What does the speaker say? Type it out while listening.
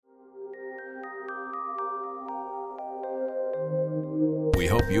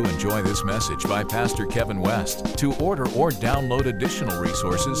hope you enjoy this message by Pastor Kevin West. To order or download additional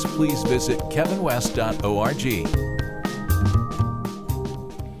resources, please visit kevinwest.org.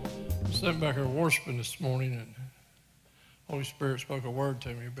 I'm sitting back here worshiping this morning, and the Holy Spirit spoke a word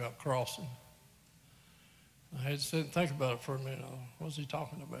to me about crossing. I had to sit and think about it for a minute. What was he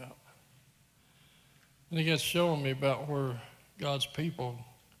talking about? And he got showing me about where God's people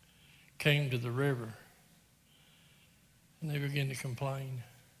came to the river, and they began to complain.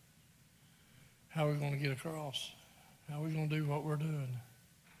 How are we going to get across? How are we going to do what we're doing?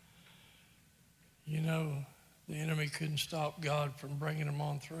 You know, the enemy couldn't stop God from bringing them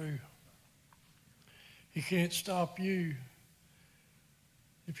on through. He can't stop you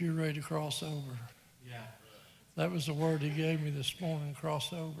if you're ready to cross over. Yeah. That was the word he gave me this morning,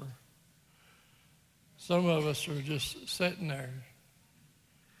 cross over. Some of us are just sitting there.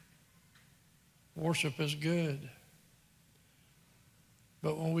 Worship is good.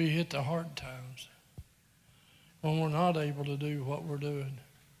 But when we hit the hard times, when we're not able to do what we're doing,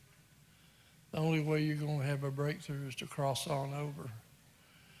 the only way you're going to have a breakthrough is to cross on over.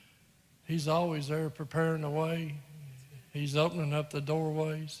 He's always there preparing the way. He's opening up the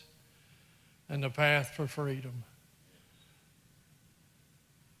doorways and the path for freedom.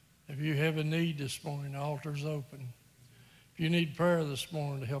 If you have a need this morning, the altar's open. If you need prayer this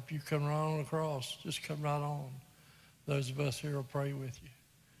morning to help you come right on across, just come right on. Those of us here will pray with you.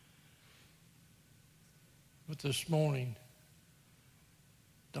 But this morning,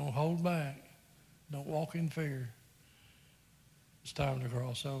 don't hold back. Don't walk in fear. It's time to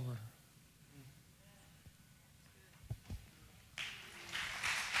cross over.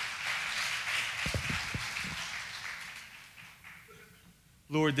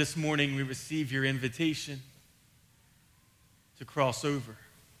 Lord, this morning we receive your invitation to cross over.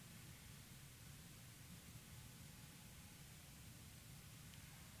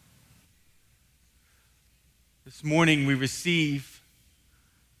 This morning we receive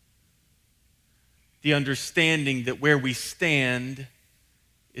the understanding that where we stand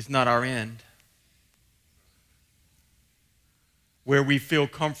is not our end. Where we feel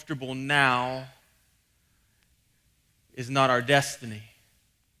comfortable now is not our destiny.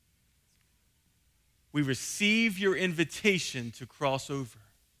 We receive your invitation to cross over.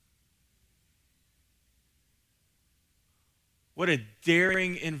 What a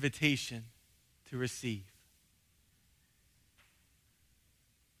daring invitation to receive.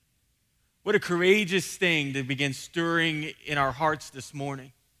 What a courageous thing to begin stirring in our hearts this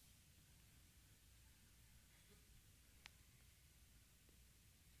morning.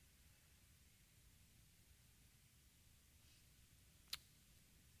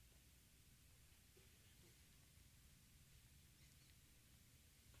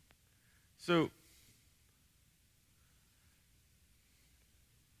 So,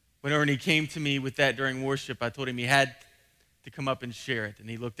 when Ernie came to me with that during worship, I told him he had to come up and share it. And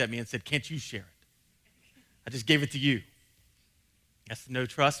he looked at me and said, "Can't you share it? I just gave it to you." I said, "No,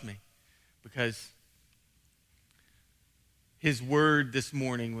 trust me." Because his word this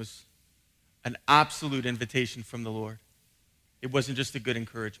morning was an absolute invitation from the Lord. It wasn't just a good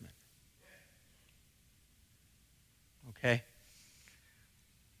encouragement. Okay?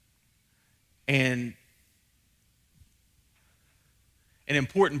 And an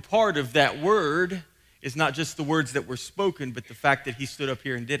important part of that word is not just the words that were spoken, but the fact that he stood up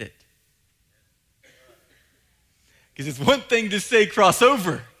here and did it. Because it's one thing to say cross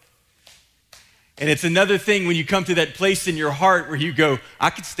over. And it's another thing when you come to that place in your heart where you go, I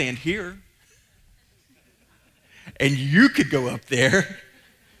could stand here. And you could go up there.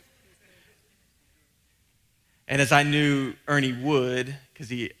 And as I knew Ernie would,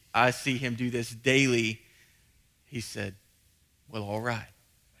 because I see him do this daily, he said, "Well, all right."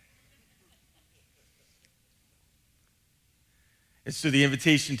 And so the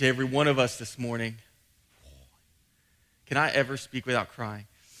invitation to every one of us this morning, can I ever speak without crying?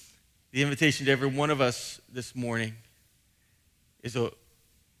 The invitation to every one of us this morning is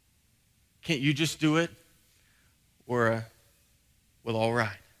can't you just do it? Or well, all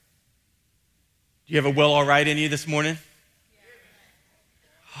right. Do you have a well, all right in you this morning?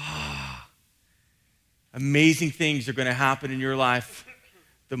 Amazing things are going to happen in your life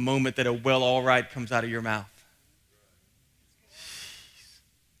the moment that a well, all right comes out of your mouth. Jeez.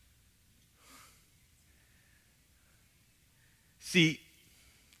 See,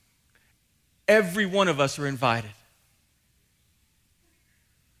 every one of us are invited.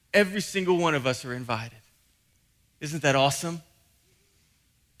 Every single one of us are invited. Isn't that awesome?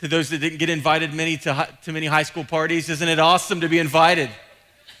 To those that didn't get invited to many high school parties, isn't it awesome to be invited?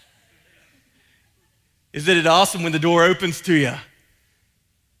 Isn't it awesome when the door opens to you?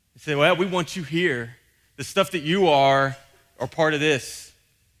 say, well, we want you here. The stuff that you are part of this.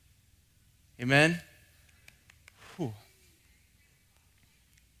 Amen? Whew.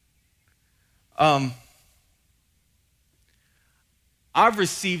 I've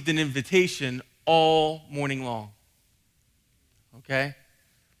received an invitation all morning long. Okay?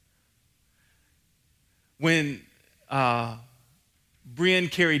 When Brian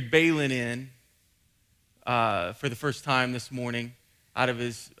carried Balin in for the first time this morning out of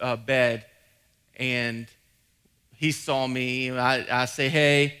his bed, and he saw me, I say,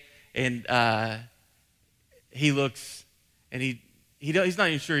 hey, and he looks, and he's not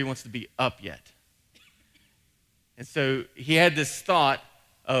even sure he wants to be up yet. And so he had this thought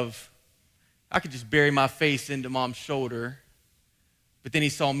of, I could just bury my face into Mom's shoulder, but then he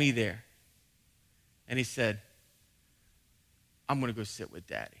saw me there. And he said, I'm going to go sit with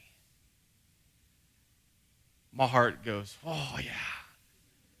Daddy. My heart goes, oh, yeah.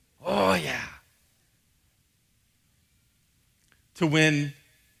 Oh, yeah. To when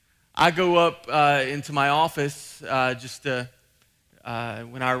I go up into my office when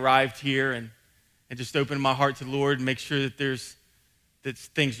I arrived here and just open my heart to the Lord and make sure that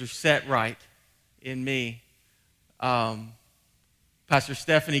things are set right in me. Pastor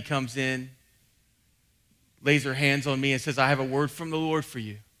Stephanie comes in, lays her hands on me and says, I have a word from the Lord for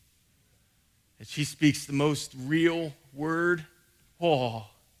you. And she speaks the most real word,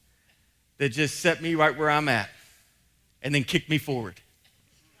 that just set me right where I'm at and then kicked me forward.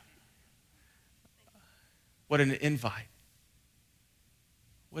 What an invite.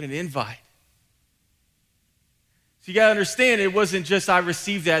 What an invite. So you got to understand, it wasn't just I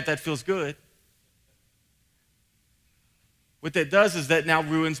received that feels good. What that does is that now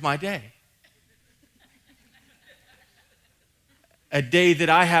ruins my day. A day that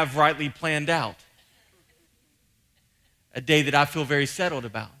I have rightly planned out. A day that I feel very settled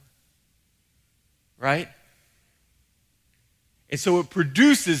about. Right? And so it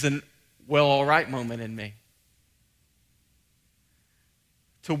produces an all right moment in me.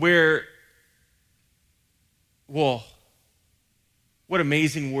 To where, whoa, what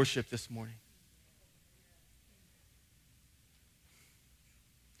amazing worship this morning.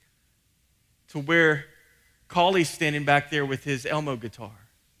 To where Colley's standing back there with his Elmo guitar.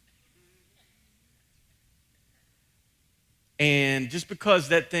 And just because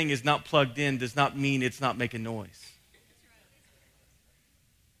that thing is not plugged in does not mean it's not making noise.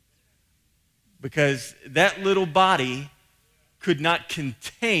 Because that little body could not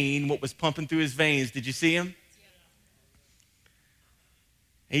contain what was pumping through his veins. Did you see him?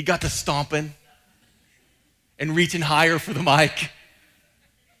 He got to stomping and reaching higher for the mic.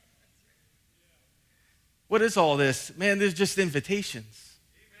 What is all this? Man, there's just invitations.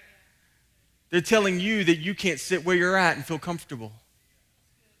 They're telling you that you can't sit where you're at and feel comfortable.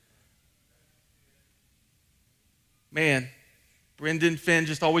 Man, Brendan Finn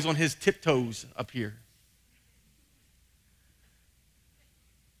just always on his tiptoes up here.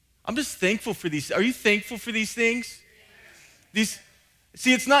 I'm just thankful for these. Are you thankful for these things?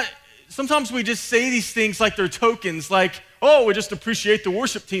 See, it's not, sometimes we just say these things like they're tokens, like, oh, we just appreciate the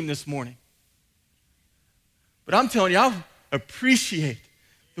worship team this morning. But I'm telling you, I appreciate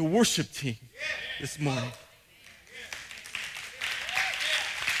the worship team this morning.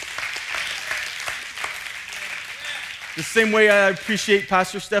 The same way I appreciate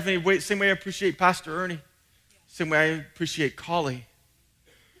Pastor Stephanie, same way I appreciate Pastor Ernie, same way I appreciate Colley.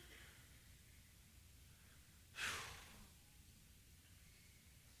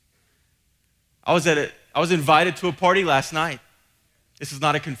 I was invited to a party last night. This is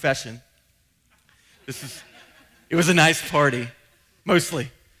not a confession. It was a nice party,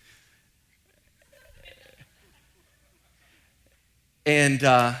 mostly. And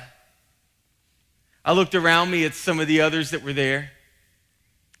I looked around me at some of the others that were there,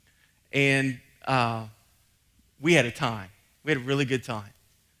 and we had a time. We had a really good time.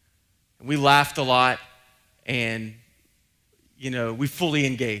 And we laughed a lot, and, we fully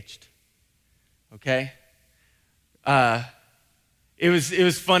engaged. Okay? It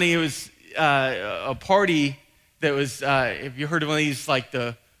was funny. It was a party that was, have you heard of one of these, like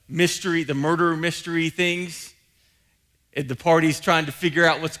the murder mystery things? The party's trying to figure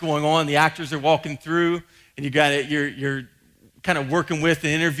out what's going on. The actors are walking through, and you're kind of working with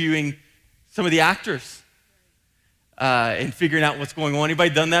and interviewing some of the actors and figuring out what's going on.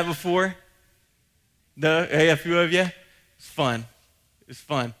 Anybody done that before? No? Hey, a few of you? It's fun. It's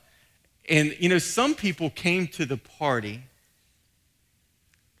fun. And, some people came to the party,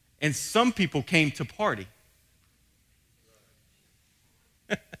 and some people came to party.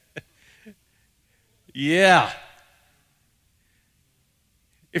 Yeah.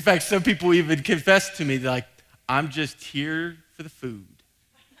 In fact, some people even confess to me, they're like, I'm just here for the food.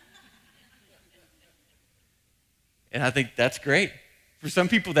 And I think that's great. For some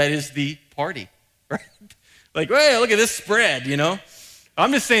people, that is the party, right? Like, hey, look at this spread, you know?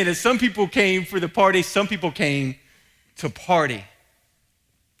 I'm just saying that some people came for the party, some people came to party.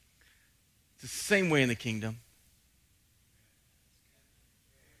 It's the same way in the kingdom.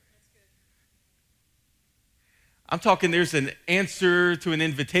 I'm talking there's an answer to an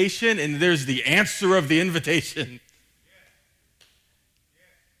invitation, and there's the answer of the invitation.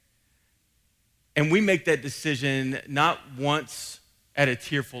 And we make that decision not once at a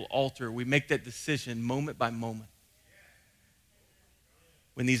tearful altar. We make that decision moment by moment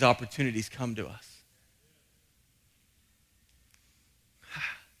when these opportunities come to us.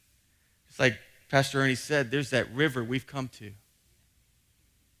 It's like Pastor Ernie said, there's that river we've come to.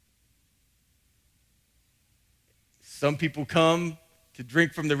 Some people come to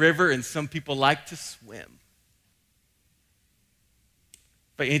drink from the river, and some people like to swim.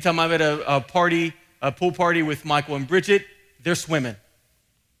 But anytime I'm at a party, a pool party with Michael and Bridget, they're swimming.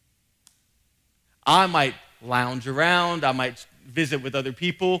 I might lounge around, I might visit with other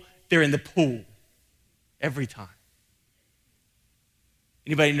people. They're in the pool every time.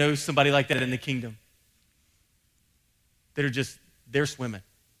 Anybody know somebody like that in the kingdom? They're swimming.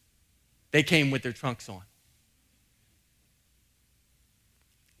 They came with their trunks on.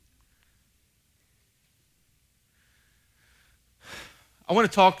 I want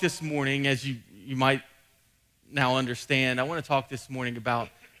to talk this morning, as you might now understand, I want to talk this morning about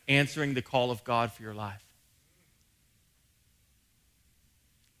answering the call of God for your life.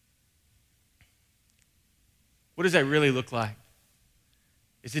 What does that really look like?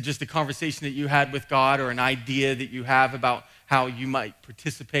 Is it just a conversation that you had with God or an idea that you have about how you might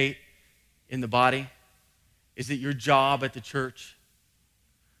participate in the body? Is it your job at the church?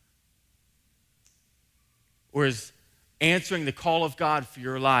 Or is answering the call of God for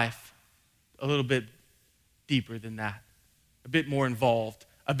your life a little bit deeper than that? A bit more involved,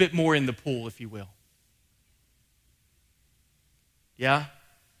 a bit more in the pool, if you will. Yeah?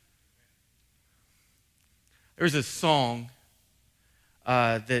 There's a song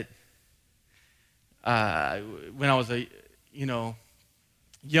that when I was a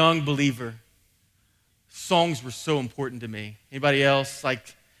young believer, songs were so important to me. Anybody else?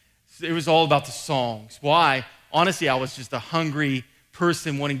 Like, it was all about the songs. Why? Honestly, I was just a hungry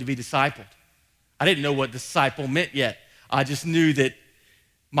person wanting to be discipled. I didn't know what disciple meant yet. I just knew that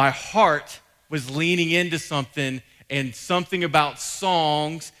my heart was leaning into something, and something about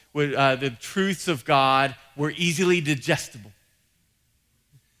songs, the truths of God, were easily digestible.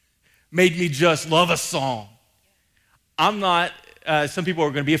 Made me just love a song. I'm not, some people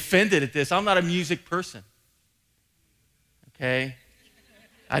are going to be offended at this, I'm not a music person. Okay?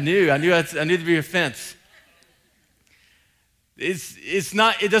 I knew there'd be offense. It's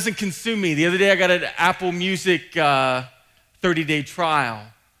not, it doesn't consume me. The other day I got an Apple Music 30-day trial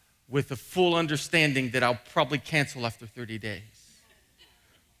with a full understanding that I'll probably cancel after 30 days.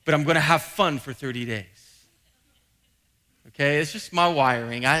 But I'm going to have fun for 30 days. Okay? It's just my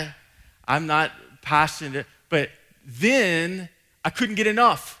wiring. I'm not passionate. But then I couldn't get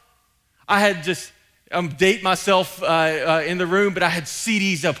enough. I had just, date myself in the room, but I had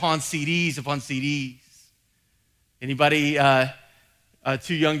CDs upon CDs upon CDs. Anybody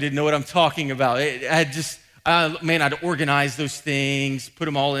too young to know what I'm talking about? I'd organize those things, put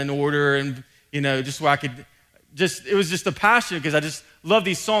them all in order, and just where I could it was just a passion because I just love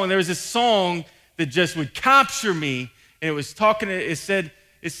these songs. And there was this song that just would capture me, and it was talking. It said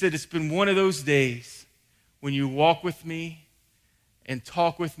it's been one of those days when you walk with me and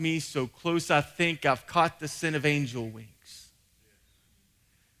talk with me so close I think I've caught the scent of angel wings.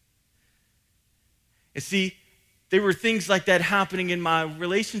 And see, there were things like that happening in my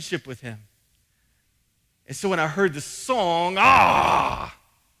relationship with him. And so when I heard the song,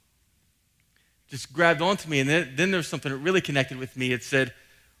 just grabbed onto me. And then there's something that really connected with me. It said,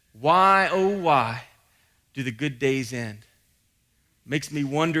 why, oh why, do the good days end? Makes me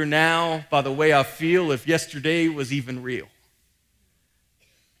wonder now, by the way I feel, if yesterday was even real.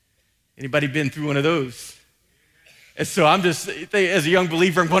 Anybody been through one of those? And so I'm just, as a young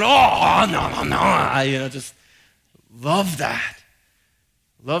believer, I'm going, no, just love that.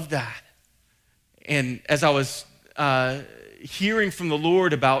 Love that. And as I was hearing from the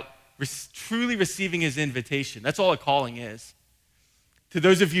Lord about truly receiving his invitation, that's all a calling is. To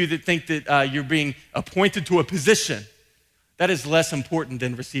those of you that think that you're being appointed to a position, that is less important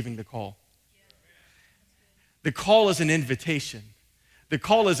than receiving the call. The call is an invitation. The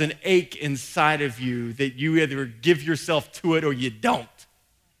call is an ache inside of you that you either give yourself to it or you don't.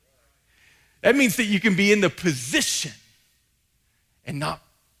 That means that you can be in the position and not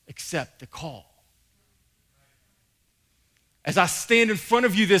accept the call. As I stand in front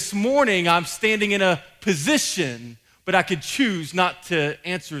of you this morning, I'm standing in a position, but I could choose not to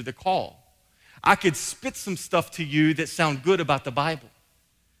answer the call. I could spit some stuff to you that sound good about the Bible.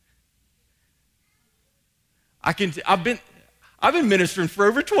 I've been ministering for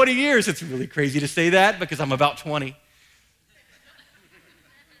over 20 years. It's really crazy to say that because I'm about 20.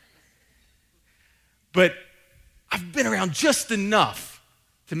 But I've been around just enough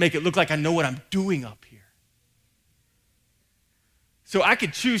to make it look like I know what I'm doing up here. So I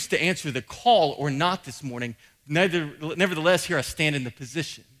could choose to answer the call or not this morning. Nevertheless, here I stand in the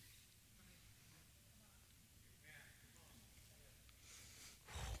position.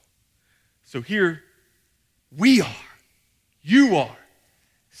 So here we are, you are,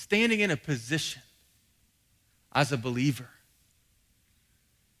 standing in a position as a believer.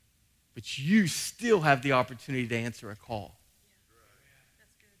 But you still have the opportunity to answer a call.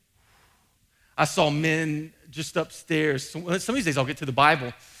 I saw men just upstairs. Some of these days I'll get to the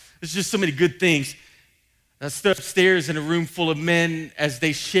Bible. There's just so many good things. I stood upstairs in a room full of men as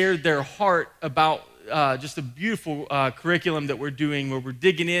they shared their heart about just a beautiful curriculum that we're doing where we're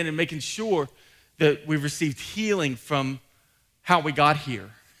digging in and making sure that we've received healing from how we got here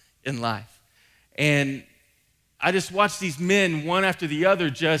in life. And I just watched these men, one after the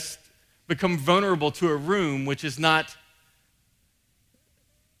other, just become vulnerable to a room which is not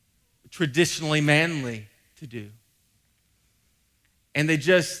traditionally manly to do. And they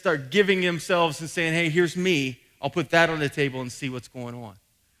just start giving themselves and saying, hey, here's me. I'll put that on the table and see what's going on.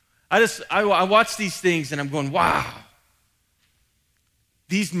 I watch these things and I'm going, wow.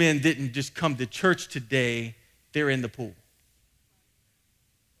 These men didn't just come to church today. They're in the pool.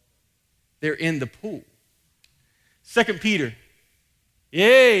 They're in the pool. 2 Peter.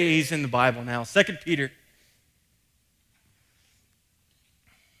 Yay, he's in the Bible now. 2 Peter.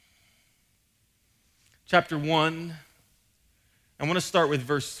 Chapter 1. I want to start with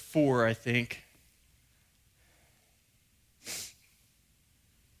verse 4, I think.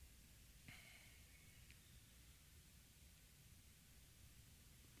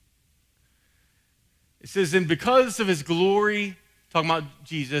 It says, and because of his glory, talking about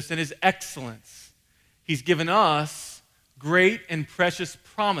Jesus, and his excellence, he's given us great and precious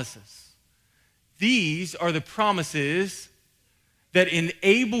promises. These are the promises that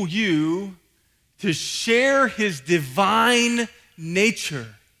enable you to share his divine nature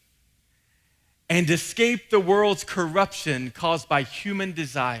and escape the world's corruption caused by human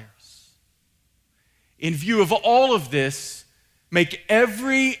desires. In view of all of this, make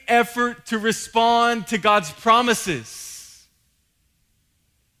every effort to respond to God's promises.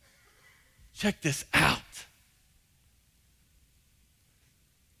 Check this out.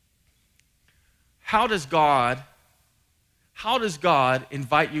 How does God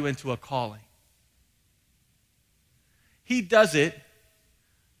invite you into a calling? He does it.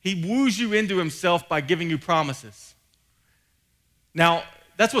 He woos you into himself by giving you promises. Now,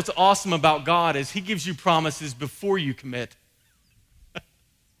 that's what's awesome about God is he gives you promises before you commit.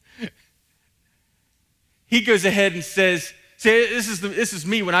 He goes ahead and says, this is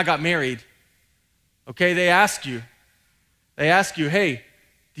me when I got married. Okay, they ask you, hey,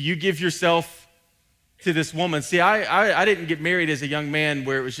 do you give yourself to this woman? See, I didn't get married as a young man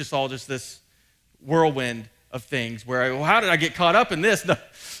where it was just all just this whirlwind of things where, how did I get caught up in this? No,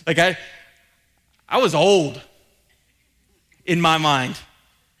 like I was old in my mind.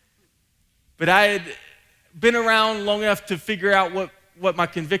 But I had been around long enough to figure out what my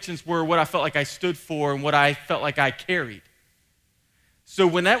convictions were, what I felt like I stood for, and what I felt like I carried. So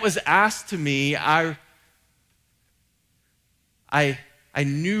when that was asked to me, I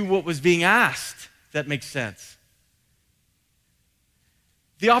knew what was being asked, if that makes sense.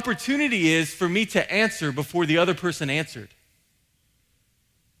 The opportunity is for me to answer before the other person answered.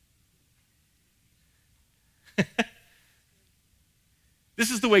 This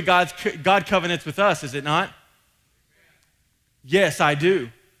is the way God covenants with us, is it not? Yes, I do.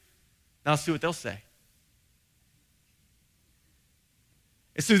 Now let's see what they'll say.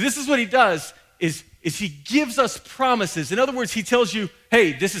 And so this is what he does, is he gives us promises. In other words, he tells you,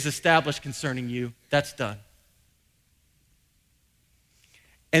 hey, this is established concerning you. That's done.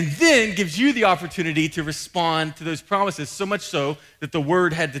 And then gives you the opportunity to respond to those promises, so much so that the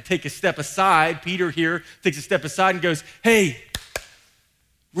word had to take a step aside. Peter here takes a step aside and goes, hey,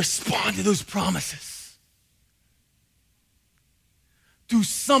 respond to those promises. Do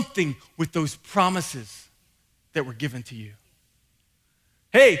something with those promises that were given to you.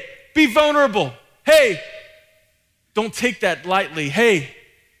 Hey, be vulnerable. Hey, don't take that lightly. Hey,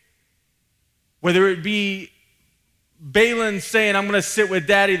 Whether it be Balin saying, I'm going to sit with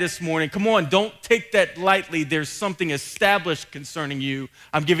Daddy this morning. Come on, don't take that lightly. There's something established concerning you.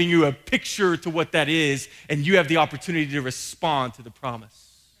 I'm giving you a picture to what that is, and you have the opportunity to respond to the promise.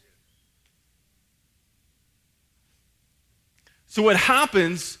 So what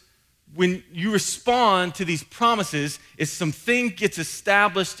happens when you respond to these promises is something gets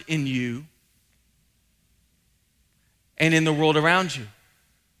established in you and in the world around you.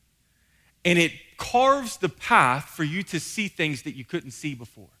 And it carves the path for you to see things that you couldn't see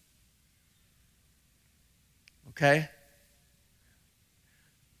before. Okay?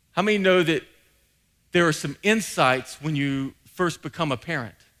 How many know that there are some insights when you first become a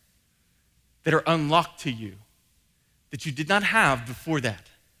parent that are unlocked to you that you did not have before that?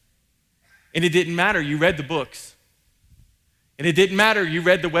 And it didn't matter, you read the books. And it didn't matter, you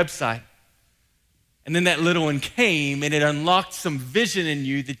read the website. And then that little one came and it unlocked some vision in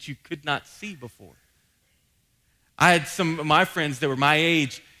you that you could not see before. I had some of my friends that were my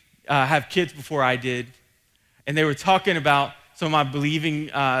age have kids before I did. And they were talking about some of my believing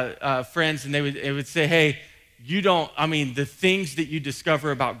friends, and they would say, hey, the things that you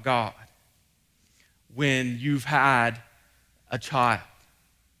discover about God when you've had a child.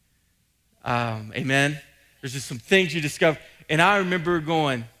 Amen? There's just some things you discover. And I remember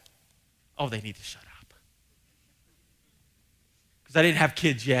going, oh, they need to shut up. Because I didn't have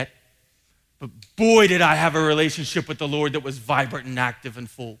kids yet. But boy, did I have a relationship with the Lord that was vibrant and active and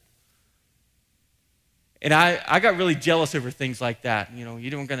full. And I got really jealous over things like that. You know,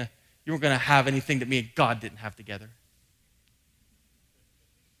 you weren't gonna have anything that me and God didn't have together.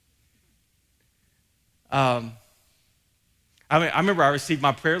 I remember I received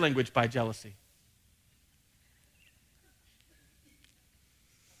my prayer language by jealousy.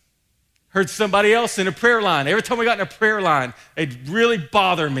 Heard somebody else in a prayer line. Every time we got in a prayer line, it'd really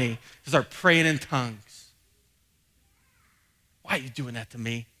bother me to start praying in tongues. Why are you doing that to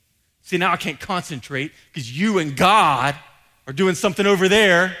me? See, now I can't concentrate because you and God are doing something over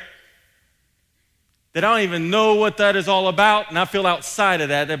there that I don't even know what that is all about, and I feel outside of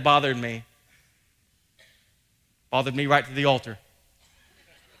that. That bothered me. Bothered me right to the altar.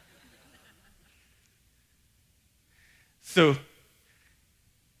 So,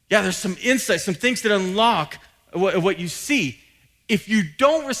 yeah, there's some insights, some things that unlock what you see. If you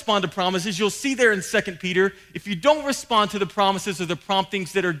don't respond to promises, you'll see there in 2 Peter, if you don't respond to the promises or the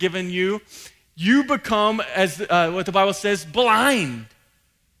promptings that are given you, you become, as what the Bible says, blind.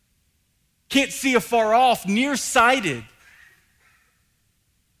 Can't see afar off, nearsighted.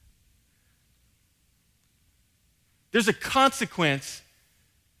 There's a consequence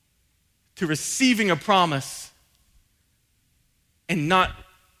to receiving a promise and not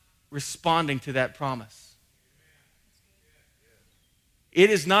responding to that promise. It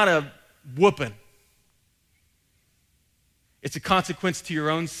is not a whooping. It's a consequence to your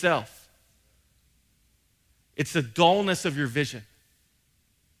own self. It's a dullness of your vision.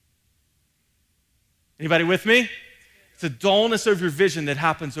 Anybody with me? It's a dullness of your vision that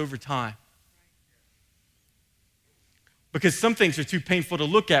happens over time. Because some things are too painful to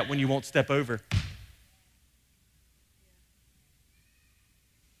look at when you won't step over.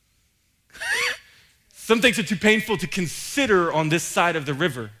 Some things are too painful to consider on this side of the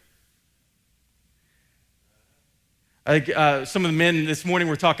river. Some of the men this morning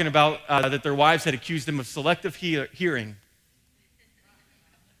were talking about that their wives had accused them of selective hearing.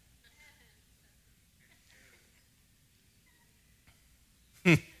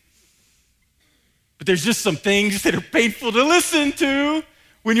 But there's just some things that are painful to listen to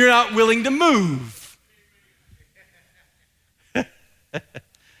when you're not willing to move.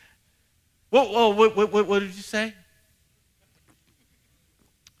 What did you say?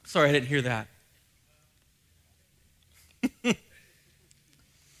 Sorry, I didn't hear that.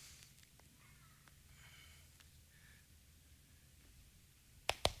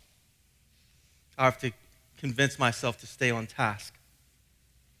 I have to convince myself to stay on task.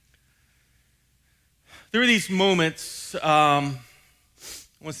 There are these moments, I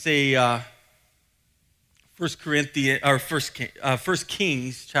want to say 1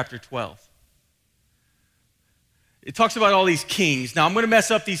 Kings chapter 12. It talks about all these kings. Now, I'm going to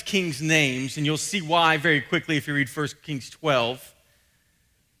mess up these kings' names, and you'll see why very quickly if you read 1 Kings 12.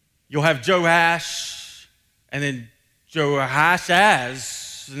 You'll have Joash, and then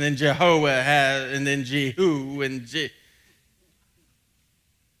Joashaz, and then Jehoahaz, and then Jehu, and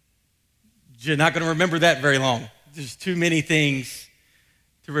you're not going to remember that very long. There's too many things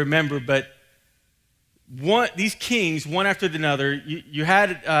to remember, but these kings, one after another, you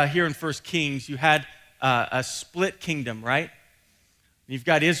had here in 1 Kings, you had a split kingdom, right? You've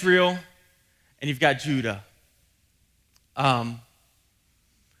got Israel, and you've got Judah.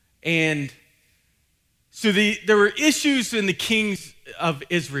 And so there were issues in the kings of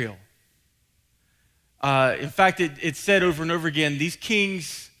Israel. In fact, it said over and over again, these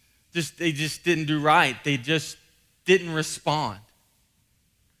kings, they just didn't do right. They just didn't respond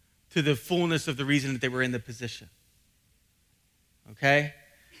to the fullness of the reason that they were in the position. Okay?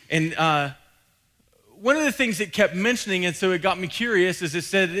 And one of the things it kept mentioning, and so it got me curious, is it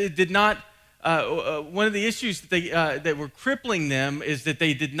said it did not, one of the issues that were crippling them is that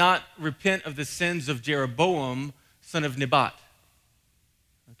they did not repent of the sins of Jeroboam, son of Nebat.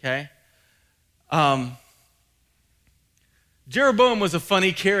 Okay? Jeroboam was a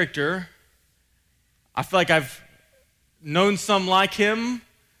funny character. I feel like I've known some like him.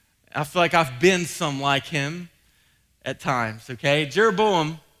 I feel like I've been some like him at times, okay?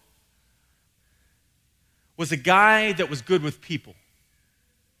 Jeroboam was a guy that was good with people,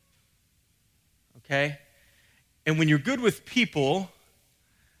 okay? And when you're good with people,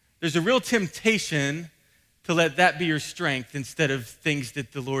 there's a real temptation to let that be your strength instead of things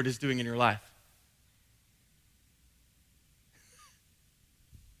that the Lord is doing in your life.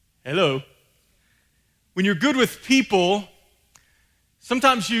 Hello. When you're good with people,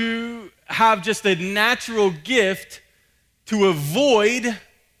 sometimes you have just a natural gift to avoid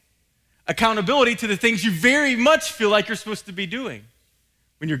accountability to the things you very much feel like you're supposed to be doing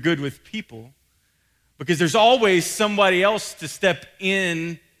when you're good with people, because there's always somebody else to step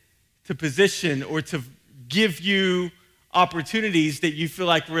in to position or to give you opportunities that you feel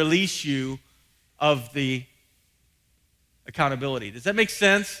like release you of the accountability. Does that make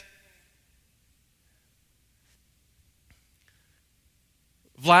sense?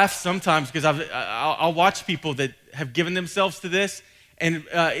 I've laughed sometimes because I'll watch people that have given themselves to this, and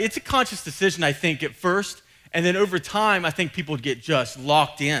it's a conscious decision, I think, at first, and then over time, I think people get just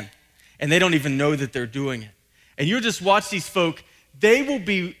locked in, and they don't even know that they're doing it. And you'll just watch these folk, they will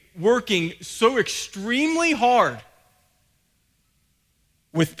be working so extremely hard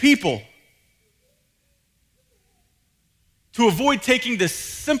with people to avoid taking the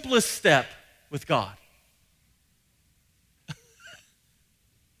simplest step with God.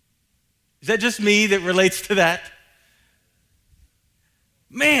 Is that just me that relates to that?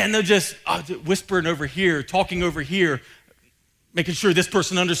 Man, they're just whispering over here, talking over here, making sure this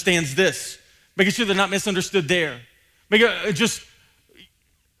person understands this, making sure they're not misunderstood there. And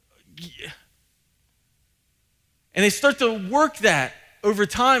they start to work that over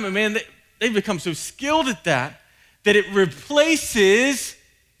time, and man, they become so skilled at that it replaces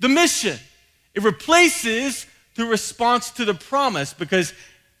the mission. It replaces the response to the promise, because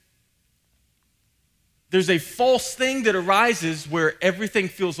there's a false thing that arises where everything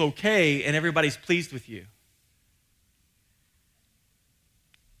feels okay and everybody's pleased with you.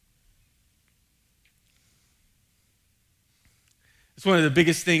 It's one of the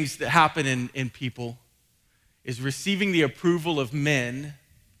biggest things that happen in people is receiving the approval of men,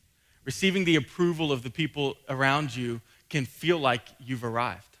 receiving the approval of the people around you can feel like you've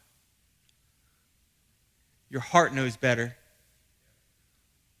arrived. Your heart knows better.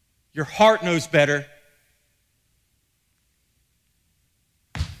 Your heart knows better.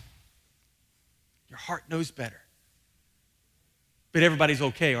 Your heart knows better. But everybody's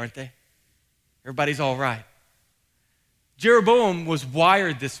okay, aren't they? Everybody's all right. Jeroboam was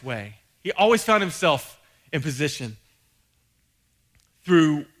wired this way. He always found himself in position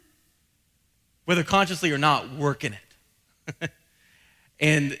through, whether consciously or not, working it.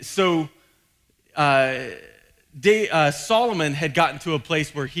 And so Solomon had gotten to a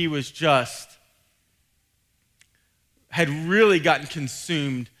place where he was had really gotten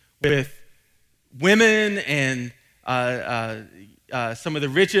consumed with women and some of the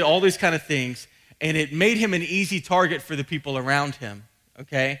rich, all these kind of things, and it made him an easy target for the people around him,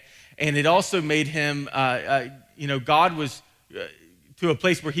 okay? And it also made him, God was to a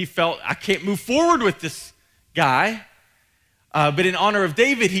place where he felt, I can't move forward with this guy. But in honor of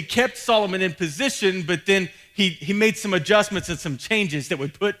David, he kept Solomon in position, but then he made some adjustments and some changes that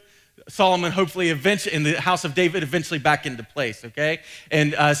would put Solomon hopefully eventually in the house of David eventually back into place, okay?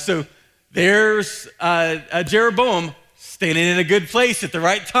 And so there's Jeroboam standing in a good place at the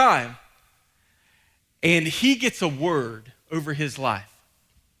right time. And he gets a word over his life,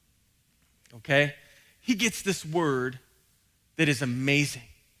 okay? He gets this word that is amazing.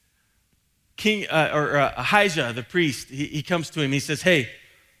 Ahijah, the priest, he comes to him. He says, hey,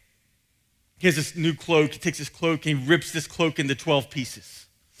 he has this new cloak. He takes his cloak and he rips this cloak into 12 pieces.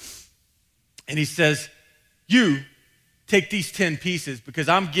 And he says, you take these 10 pieces because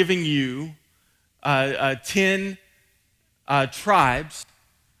I'm giving you 10 tribes,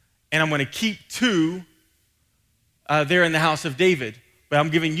 and I'm going to keep 2 there in the house of David. But I'm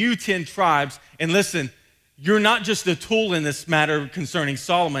giving you 10 tribes. And listen, you're not just a tool in this matter concerning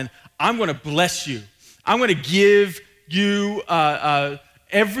Solomon. I'm going to bless you. I'm going to give you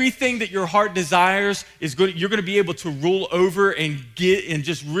everything that your heart desires. You're going to be able to rule over and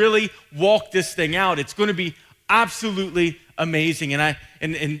just really walk this thing out. It's going to be absolutely amazing.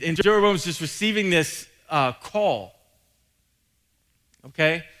 And Jeroboam's just receiving this call.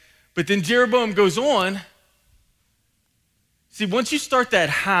 Okay? But then Jeroboam goes on. See, once you start that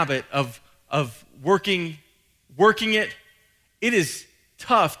habit of working it, it is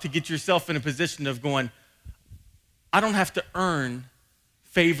tough to get yourself in a position of going, I don't have to earn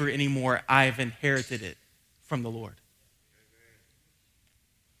favor anymore. I've inherited it from the Lord.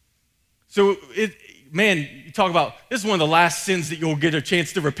 So, you talk about, this is one of the last sins that you'll get a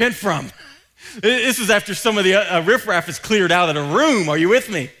chance to repent from. This is after some of the riffraff is cleared out of the room. Are you with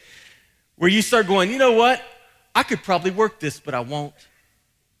me? Where you start going, you know what? I could probably work this, but I won't.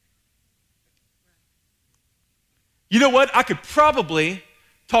 You know what? I could probably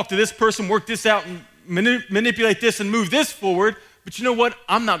talk to this person, work this out, and manipulate this and move this forward. But you know what?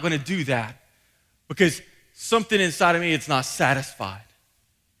 I'm not going to do that because something inside of me is not satisfied.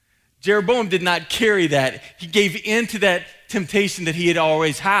 Jeroboam did not carry that. He gave in to that temptation that he had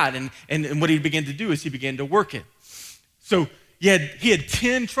always had. And what he began to do is he began to work it. So he had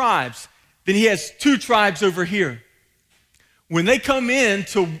 10 tribes. Then he has 2 tribes over here. When they come in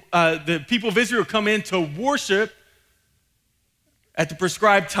the people of Israel come in to worship at the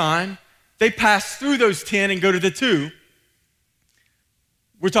prescribed time, they pass through those 10 and go to the 2.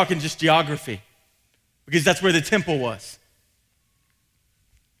 We're talking just geography because that's where the temple was.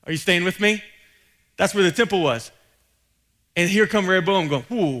 Are you staying with me? That's where the temple was. And here come Rehoboam going,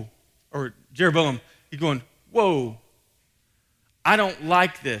 whoa, or Jeroboam, he's going, whoa, I don't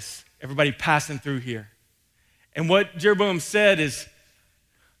like this, everybody passing through here. And what Jeroboam said is,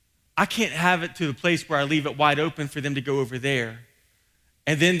 I can't have it to the place where I leave it wide open for them to go over there.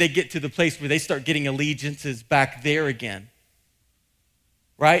 And then they get to the place where they start getting allegiances back there again.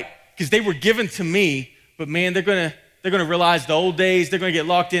 Right? Because they were given to me, but man, they're going to realize the old days, they're going to get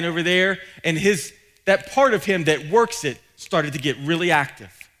locked in over there. And that part of him that works it started to get really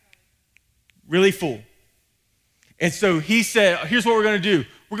active, really full. And so he said, here's what we're going to do.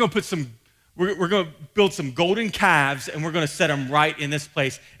 We're going to build some golden calves and we're going to set them right in this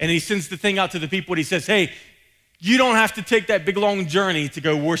place. And he sends the thing out to the people and he says, hey, you don't have to take that big long journey to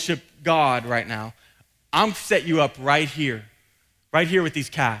go worship God right now. I'm set you up right here with these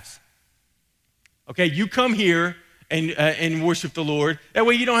calves. Okay, you come here and worship the Lord. That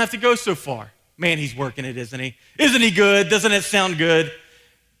way you don't have to go so far. Man, he's working it, isn't he? Isn't he good? Doesn't it sound good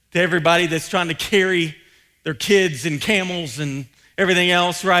to everybody that's trying to carry their kids and camels and everything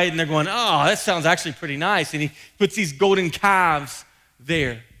else, right? And they're going, oh, that sounds actually pretty nice. And he puts these golden calves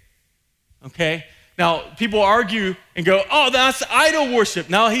there, okay? Now, people argue and go, oh, that's idol worship.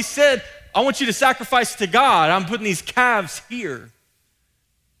 Now, he said, I want you to sacrifice to God. I'm putting these calves here.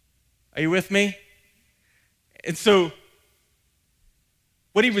 Are you with me? And so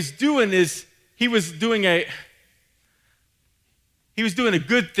what he was doing is he was doing a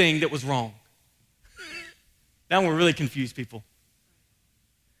good thing that was wrong. Now we're really confused, people.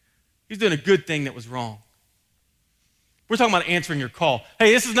 He's doing a good thing that was wrong. We're talking about answering your call.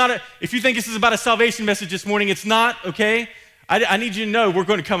 Hey, if you think this is about a salvation message this morning, it's not, okay? I need you to know we're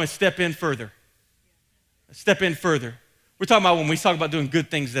going to come a step in further. A step in further. We're talking about when we talk about doing good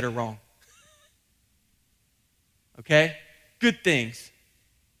things that are wrong. Okay? Good things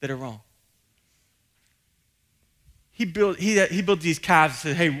that are wrong. He built these calves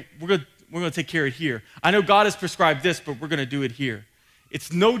and said, hey, we're going to take care of it here. I know God has prescribed this, but we're going to do it here.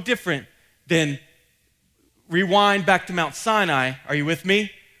 It's no different than rewind back to Mount Sinai. Are you with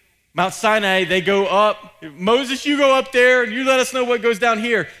me? Mount Sinai, they go up. Moses, you go up there and you let us know what goes down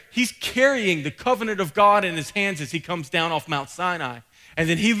here. He's carrying the covenant of God in his hands as he comes down off Mount Sinai. And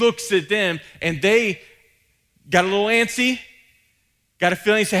then he looks at them and they got a little antsy, got a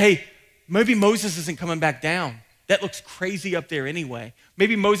feeling, say, hey, maybe Moses isn't coming back down. That looks crazy up there anyway.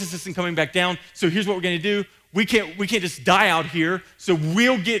 Maybe Moses isn't coming back down, so here's what we're going to do. We can't just die out here, so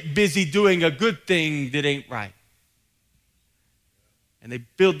we'll get busy doing a good thing that ain't right. And they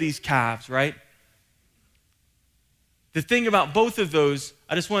build these calves, right? The thing about both of those,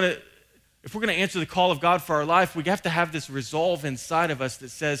 if we're going to answer the call of God for our life, we have to have this resolve inside of us that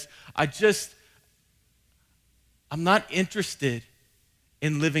says, I'm not interested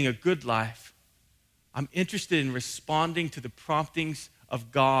in living a good life. I'm interested in responding to the promptings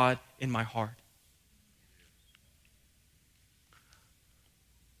of God in my heart.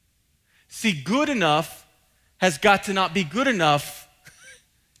 See, good enough has got to not be good enough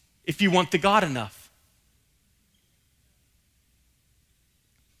if you want the God enough.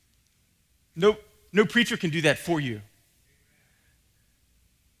 No preacher can do that for you.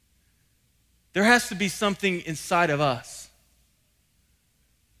 There has to be something inside of us.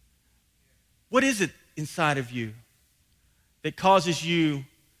 What is it inside of you that causes you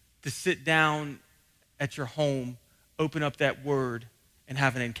to sit down at your home, open up that word, and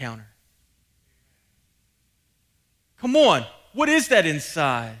have an encounter? Come on, what is that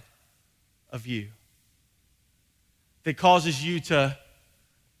inside of you that causes you to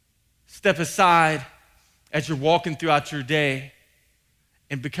step aside as you're walking throughout your day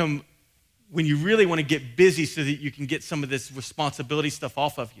and become, when you really want to get busy so that you can get some of this responsibility stuff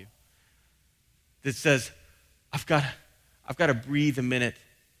off of you, that says, I've got to breathe a minute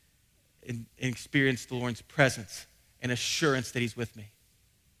and experience the Lord's presence and assurance that he's with me.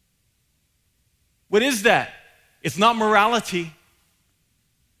 What is that? It's not morality.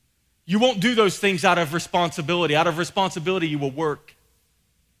 You won't do those things out of responsibility. Out of responsibility, you will work.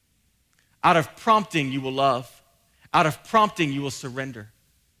 Out of prompting, you will love. Out of prompting, you will surrender.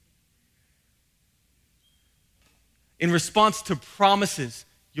 In response to promises,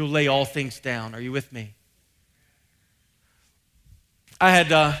 you'll lay all things down. Are you with me? I had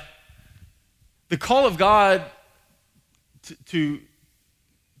the call of God to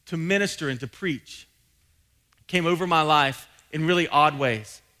minister and to preach came over my life in really odd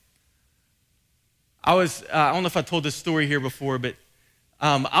ways. I don't know if I told this story here before, but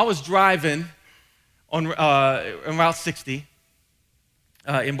I was driving on Route 60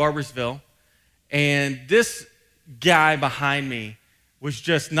 in Barbersville, and this guy behind me was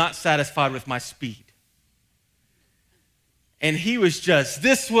just not satisfied with my speed. And he was just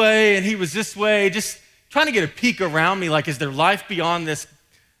this way, and he was this way, just trying to get a peek around me, like, is there life beyond this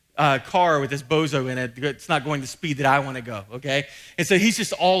car with this bozo in it? It's not going the speed that I want to go, okay? And so he's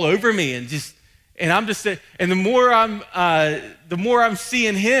just all over me, and I'm just, and the more I'm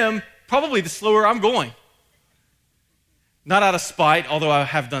seeing him, probably the slower I'm going. Not out of spite, although I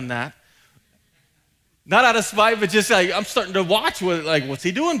have done that. Not out of spite, but just like I'm starting to watch what's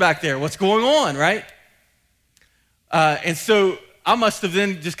he doing back there? What's going on, right? And so I must have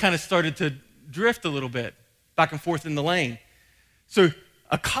then just kind of started to drift a little bit, back and forth in the lane. So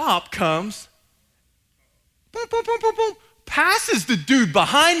a cop comes, boom, boom, boom, boom, boom, passes the dude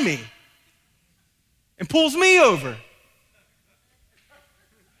behind me and pulls me over.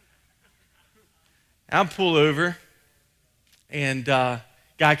 I pull over, and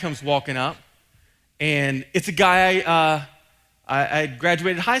guy comes walking up, and it's a guy I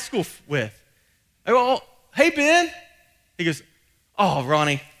graduated high school with. I go, oh, hey, Ben. He goes, oh,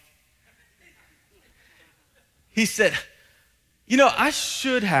 Ronnie. He said, you know, I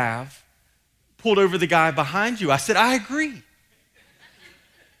should have pulled over the guy behind you. I said, I agree.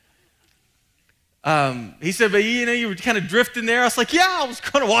 He said, but you were kind of drifting there. I was like, yeah, I was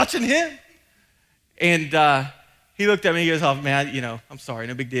kind of watching him. And he looked at me, he goes, oh, man, I'm sorry,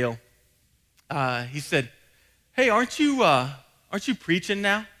 no big deal. He said, hey, aren't you preaching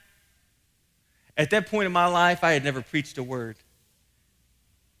now? At that point in my life, I had never preached a word.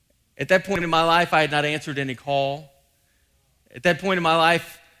 At that point in my life, I had not answered any call. At that point in my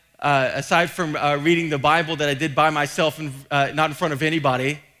life, aside from reading the Bible that I did by myself and not in front of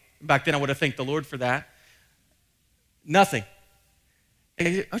anybody, back then I would have thanked the Lord for that, nothing. And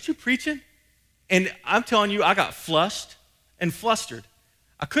he said, aren't you preaching? And I'm telling you, I got flushed and flustered.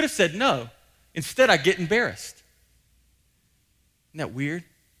 I could have said no. Instead, I get embarrassed. Isn't that weird?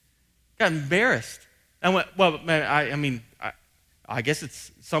 Got embarrassed. I went, well, man, I guess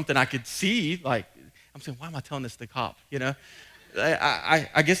it's something I could see. Like, I'm saying, why am I telling this to the cop?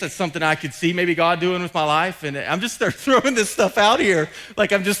 I guess that's something I could see maybe God doing with my life. And I'm just start throwing this stuff out here.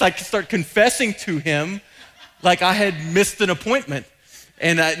 Like, I'm just like start confessing to him like I had missed an appointment.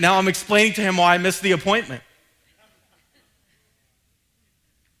 And now I'm explaining to him why I missed the appointment.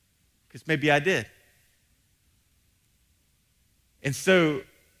 Because maybe I did. And so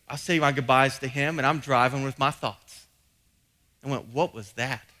I say my goodbyes to him, and I'm driving with my thoughts. I went, what was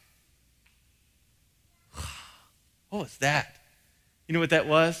that? What was that? You know what that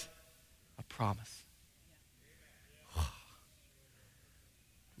was? A promise.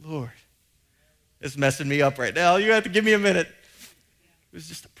 Lord, it's messing me up right now. You have to give me a minute. It was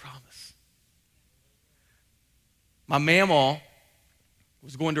just a promise. My mamaw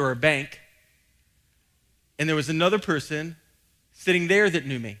was going to her bank, and there was another person sitting there that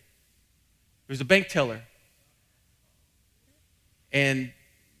knew me. There was a bank teller. And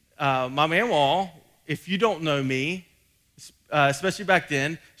my mamaw, if you don't know me, especially back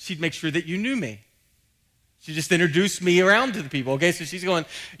then, she'd make sure that you knew me. She just introduced me around to the people. Okay, so she's going,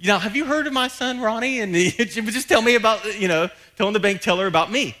 have you heard of my son, Ronnie? And she would just tell me about, telling the bank teller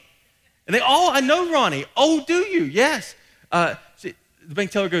about me. And they, I know Ronnie. Oh, do you? Yes. The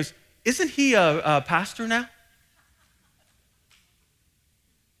bank teller goes, isn't he a pastor now?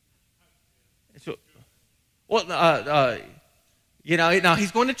 So, well, now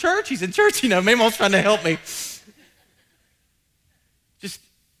he's going to church. He's in church. Maybe Mom's trying to help me. Just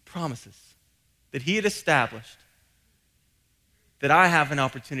promises that he had established that I have an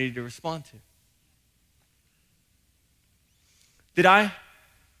opportunity to respond to. There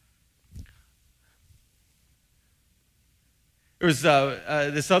was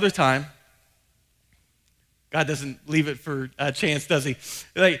this other time. God doesn't leave it for a chance, does he?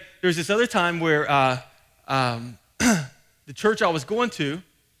 There was this other time where the church I was going to,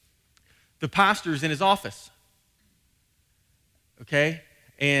 the pastor's in his office. Okay?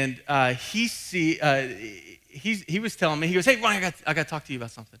 And he was telling me, he goes, hey, Ronnie, I got to talk to you about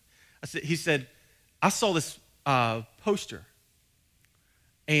something. He said, I saw this poster.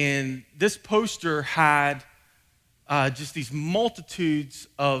 And this poster had just these multitudes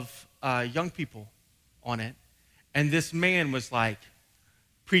of young people on it. And this man was like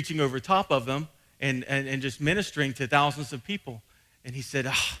preaching over top of them and just ministering to thousands of people. And he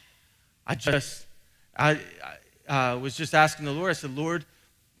said, I was just asking the Lord. I said, Lord,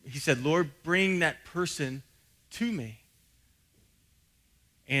 he said, Lord, bring that person to me.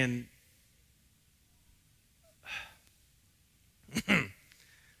 And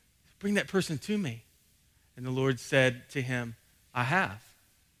bring that person to me. And the Lord said to him, I have.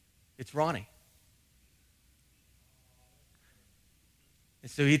 It's Ronnie. And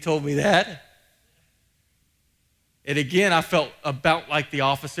so he told me that. And again, I felt about like the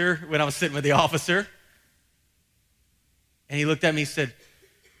officer when I was sitting with the officer. And he looked at me and said,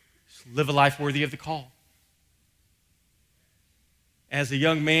 live a life worthy of the call. As a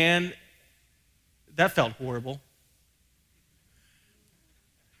young man, that felt horrible.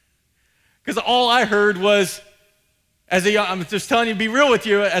 Because all I heard was, I'm just telling you, be real with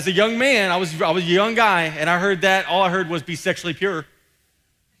you, as a young man, I was a young guy, and I heard that, all I heard was be sexually pure.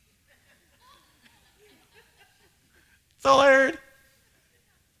 That's all I heard.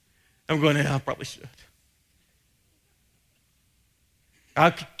 I'm going, I probably should. I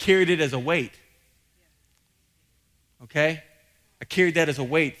carried it as a weight. Okay? I carried that as a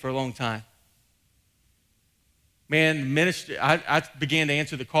weight for a long time. Man, ministry, I began to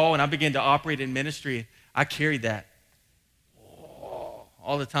answer the call and I began to operate in ministry. And I carried that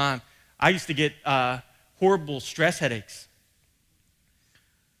all the time. I used to get horrible stress headaches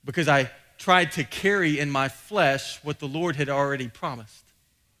because I tried to carry in my flesh what the Lord had already promised.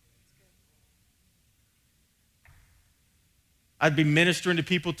 I'd be ministering to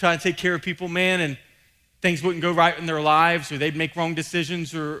people, trying to take care of people, man, and things wouldn't go right in their lives, or they'd make wrong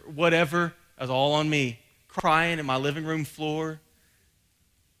decisions or whatever. It was all on me, crying in my living room floor.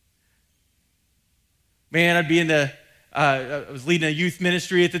 Man, I'd be I was leading a youth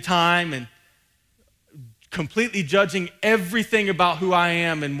ministry at the time and completely judging everything about who I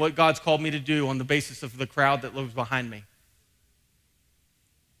am and what God's called me to do on the basis of the crowd that was behind me.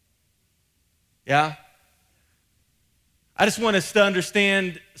 Yeah? I just want us to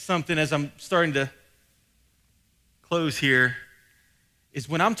understand something as I'm starting to close here, is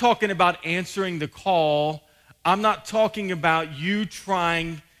when I'm talking about answering the call, I'm not talking about you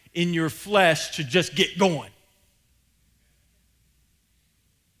trying in your flesh to just get going.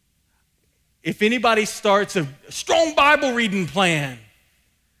 If anybody starts a strong Bible reading plan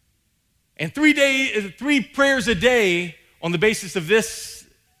and 3 prayers a day on the basis of this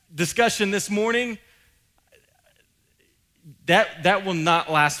discussion this morning, that will not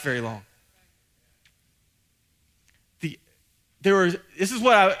last very long. This is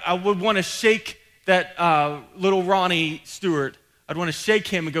what I would want to shake that little Ronnie Stewart. I'd want to shake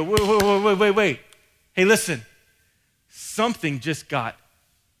him and go, wait. Hey, listen, something just got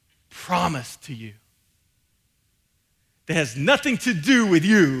promised to you that has nothing to do with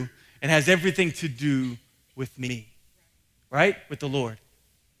you and has everything to do with me, right? With the Lord.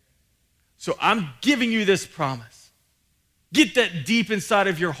 So I'm giving you this promise. Get that deep inside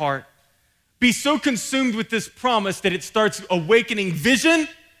of your heart. Be so consumed with this promise that it starts awakening vision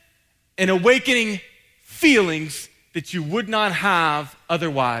and awakening feelings that you would not have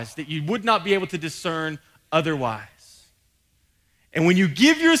otherwise, that you would not be able to discern otherwise. And when you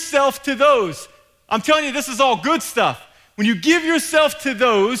give yourself to those, I'm telling you, this is all good stuff. When you give yourself to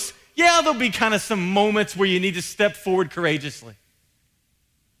those, yeah, there'll be kind of some moments where you need to step forward courageously.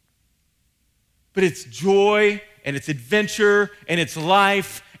 But it's joy and it's adventure, and it's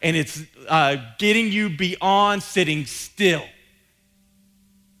life, and it's getting you beyond sitting still.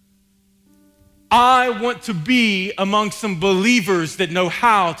 I want to be among some believers that know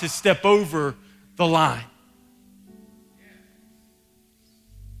how to step over the line.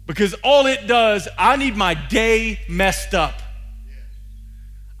 Because all it does, I need my day messed up.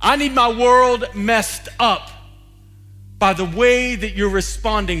 I need my world messed up by the way that you're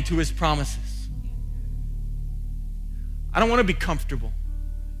responding to his promises. I don't want to be comfortable.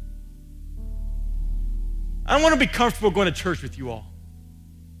 I don't want to be comfortable going to church with you all.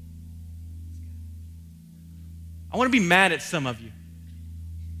 I want to be mad at some of you.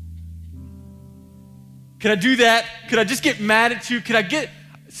 Could I do that? Could I just get mad at you? Could I get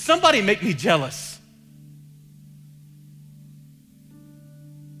somebody make me jealous?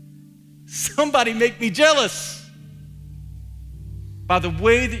 Somebody make me jealous by the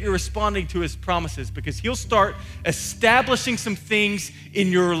way that you're responding to his promises, because he'll start establishing some things in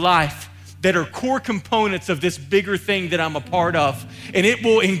your life that are core components of this bigger thing that I'm a part of. And it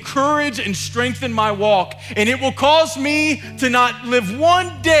will encourage and strengthen my walk. And it will cause me to not live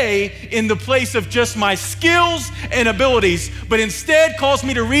one day in the place of just my skills and abilities, but instead cause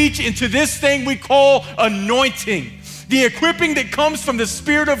me to reach into this thing we call anointing. The equipping that comes from the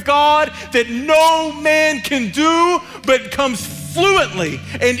Spirit of God that no man can do, but comes fluently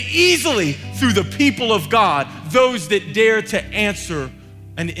and easily through the people of God, those that dare to answer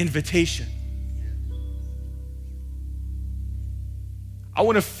an invitation. I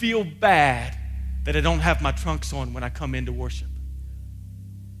want to feel bad that I don't have my trunks on when I come into worship.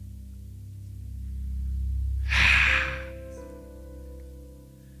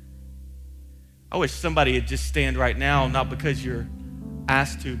 I wish somebody would just stand right now, not because you're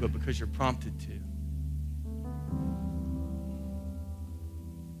asked to, but because you're prompted to.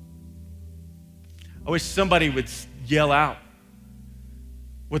 I wish somebody would yell out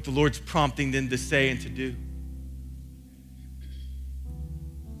what the Lord's prompting them to say and to do.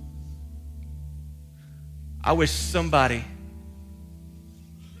 I wish somebody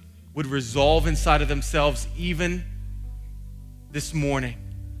would resolve inside of themselves, even this morning,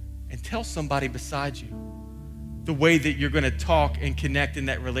 and tell somebody beside you the way that you're going to talk and connect in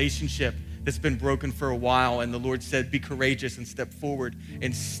that relationship that's been broken for a while. And the Lord said, be courageous and step forward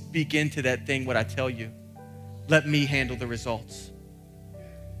and speak into that thing what I tell you. Let me handle the results.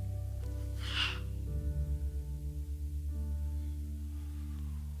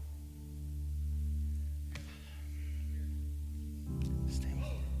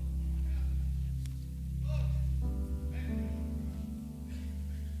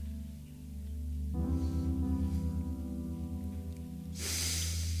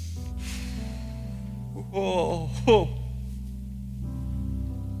 Oh, oh,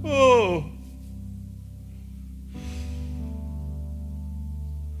 oh.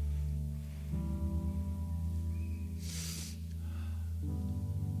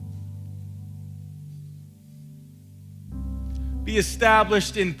 Be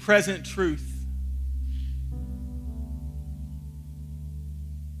established in present truth.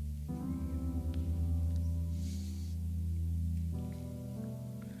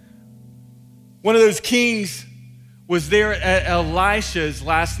 One of those kings was there at Elisha's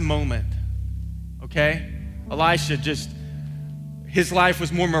last moment, okay? Elisha his life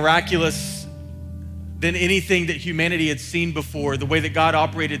was more miraculous than anything that humanity had seen before, the way that God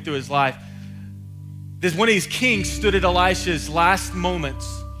operated through his life. One of these kings stood at Elisha's last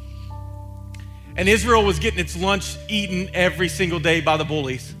moments, and Israel was getting its lunch eaten every single day by the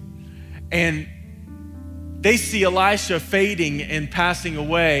bullies. And they see Elisha fading and passing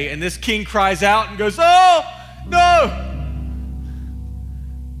away, and this king cries out and goes, oh, no,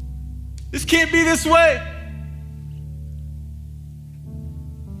 this can't be this way.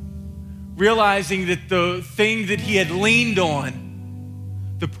 Realizing that the thing that he had leaned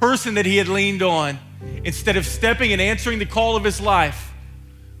on, the person that he had leaned on, instead of stepping and answering the call of his life,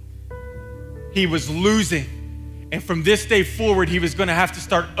 he was losing. And from this day forward, he was going to have to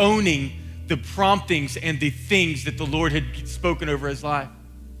start owning the promptings and the things that the Lord had spoken over his life.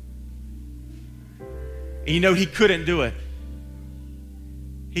 And you know, he couldn't do it.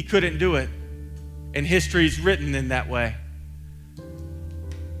 He couldn't do it. And history is written in that way.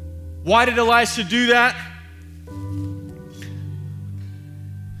 Why did Elisha do that?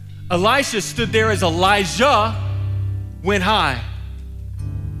 Elisha stood there as Elijah went high.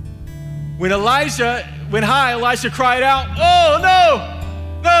 When Elijah went high, Elisha cried out, oh no!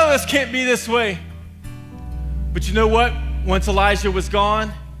 No, this can't be this way. But you know what? Once Elijah was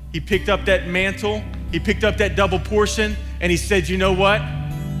gone, he picked up that mantle, he picked up that double portion, and he said, you know what?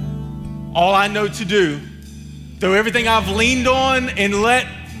 All I know to do Though everything I've leaned on and let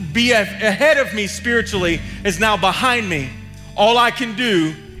be ahead of me spiritually is now behind me, all I can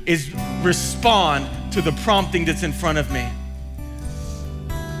do is respond to the prompting that's in front of me.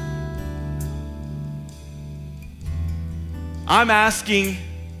 I'm asking,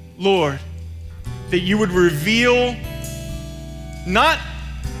 Lord, that you would reveal not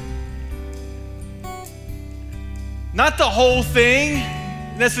the whole thing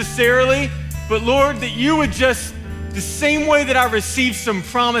necessarily, but Lord, that you would just, the same way that I received some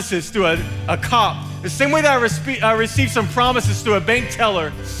promises through a cop, the same way that I received some promises through a bank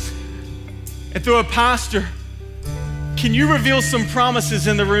teller and through a pastor, can you reveal some promises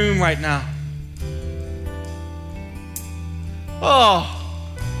in the room right now? Oh,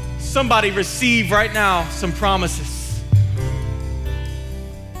 somebody receive right now some promises.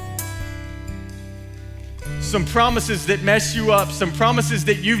 Some promises that mess you up, some promises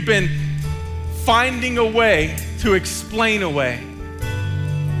that you've been finding a way to explain away.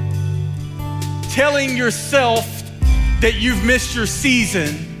 Telling yourself that you've missed your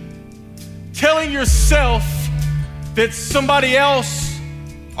season. Telling yourself that somebody else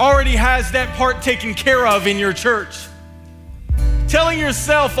already has that part taken care of in your church. Telling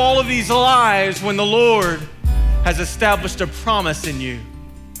yourself all of these lies when the Lord has established a promise in you.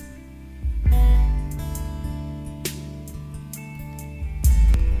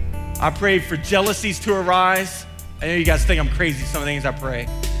 I pray for jealousies to arise. I know you guys think I'm crazy, some of the things I pray.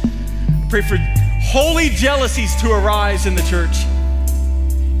 I pray for holy jealousies to arise in the church.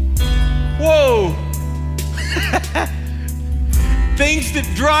 Whoa. Things that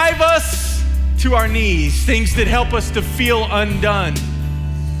drive us to our knees, things that help us to feel undone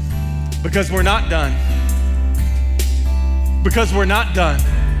because we're not done. Because we're not done.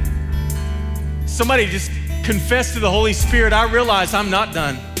 Somebody just confess to the Holy Spirit, I realize I'm not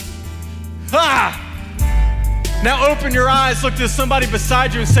done. Now open your eyes, look to somebody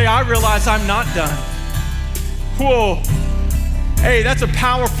beside you and say, I realize I'm not done. Whoa. Hey, that's a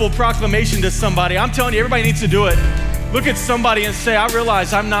powerful proclamation to somebody. I'm telling you, everybody needs to do it. Look at somebody and say, I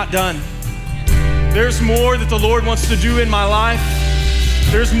realize I'm not done. There's more that the Lord wants to do in my life.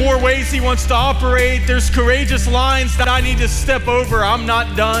 There's more ways he wants to operate. There's courageous lines that I need to step over. I'm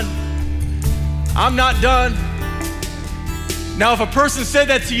not done. I'm not done. Now, if a person said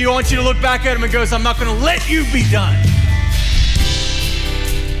that to you, I want you to look back at him and go, I'm not gonna let you be done.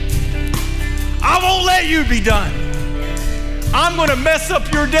 I won't let you be done. I'm gonna mess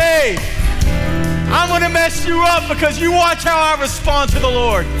up your day. I'm gonna mess you up because you watch how I respond to the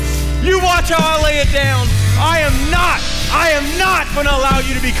Lord. You watch how I lay it down. I am not gonna allow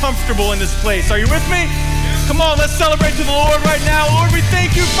you to be comfortable in this place. Are you with me? Come on, let's celebrate to the Lord right now. Lord, we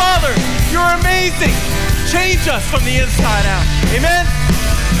thank you, Father. You're amazing. Change us from the inside out. Amen?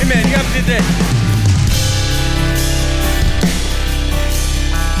 Amen. You have a good day.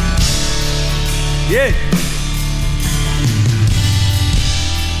 Yeah.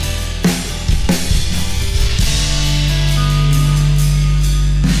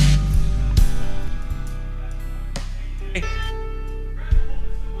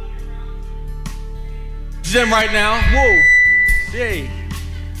 Them right now. Whoa. Yay.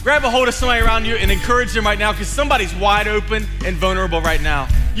 Grab a hold of somebody around you and encourage them right now because somebody's wide open and vulnerable right now.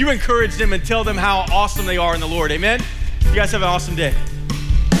 You encourage them and tell them how awesome they are in the Lord. Amen? You guys have an awesome day.